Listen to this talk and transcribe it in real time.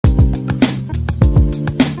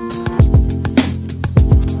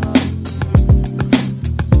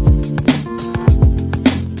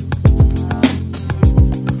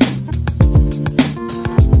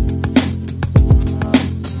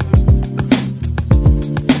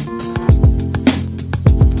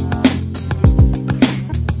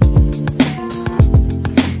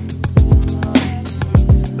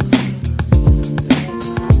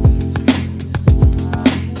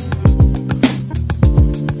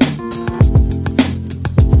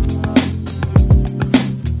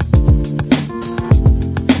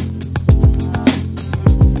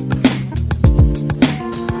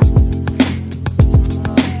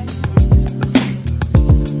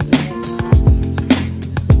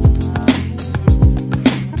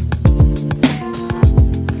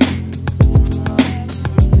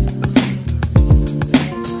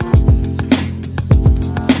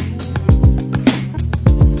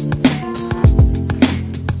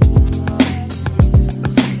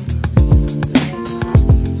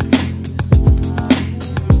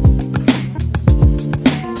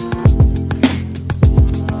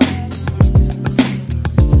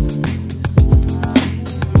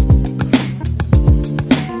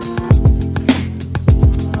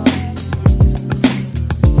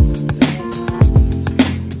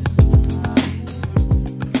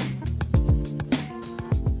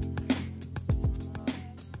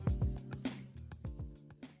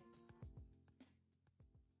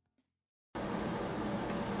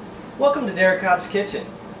Welcome to Derek Cobb's Kitchen.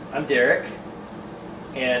 I'm Derek,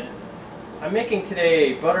 and I'm making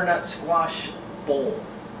today a butternut squash bowl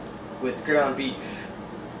with ground beef.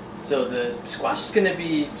 So the squash is going to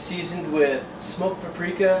be seasoned with smoked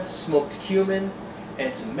paprika, smoked cumin,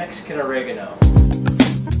 and some Mexican oregano.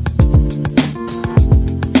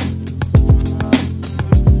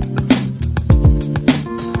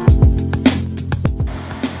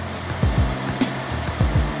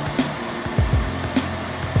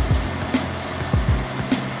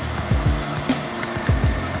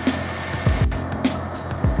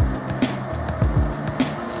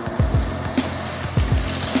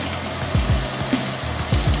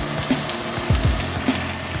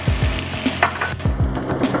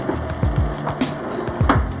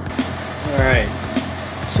 Alright,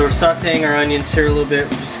 so we're sauteing our onions here a little bit.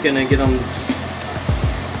 We're just going to get them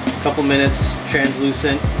a couple minutes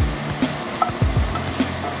translucent.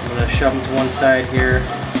 I'm going to shove them to one side here.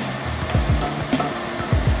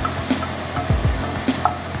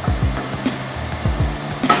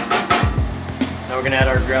 Now we're going to add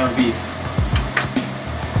our ground beef.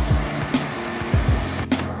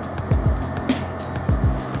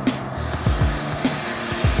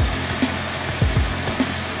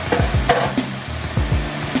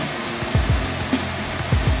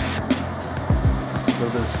 A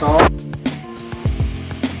little bit of salt.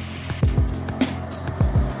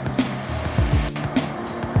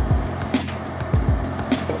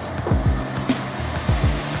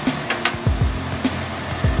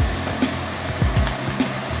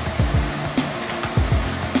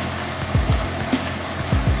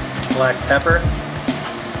 Some black pepper.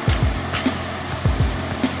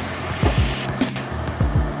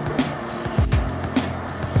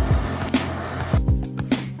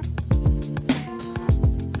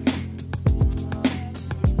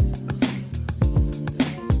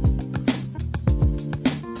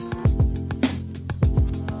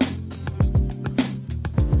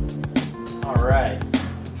 Alright,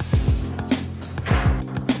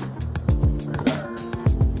 there's our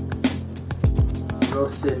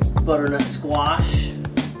roasted butternut squash.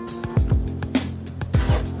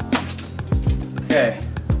 Okay,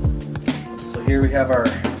 so here we have our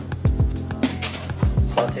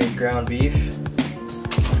sauteed ground beef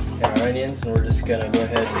and our onions, and we're just going to go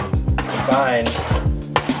ahead and combine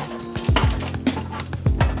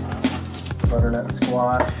butternut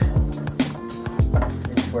squash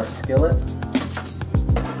into our skillet.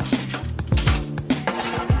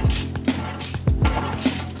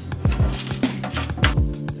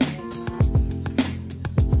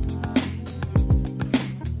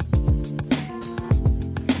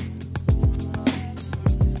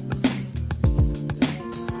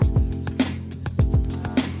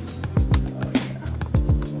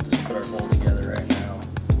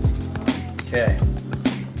 Okay.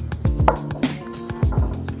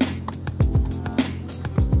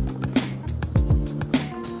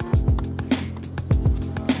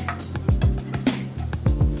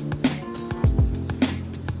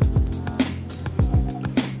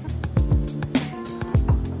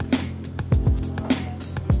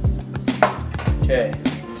 Okay.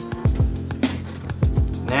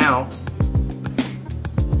 Now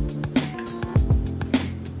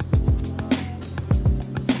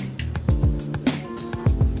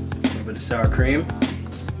a bit of sour cream.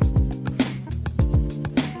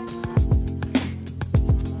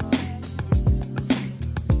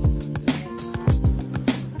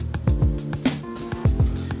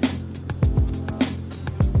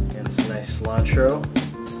 And some nice cilantro.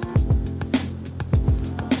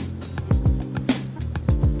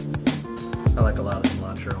 I like a lot of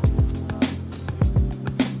cilantro.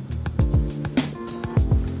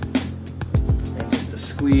 And just a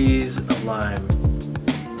squeeze of lime.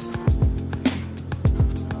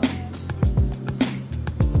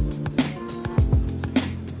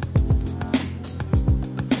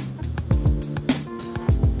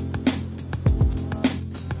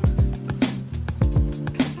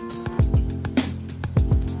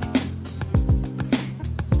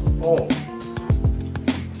 Oh,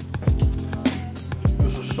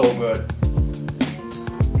 this is so good.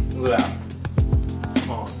 Look at that.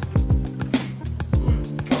 Oh,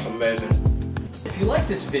 that's amazing. If you like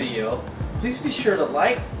this video, please be sure to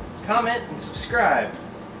like, comment, and subscribe.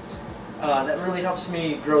 That really helps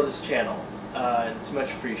me grow this channel. It's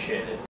much appreciated.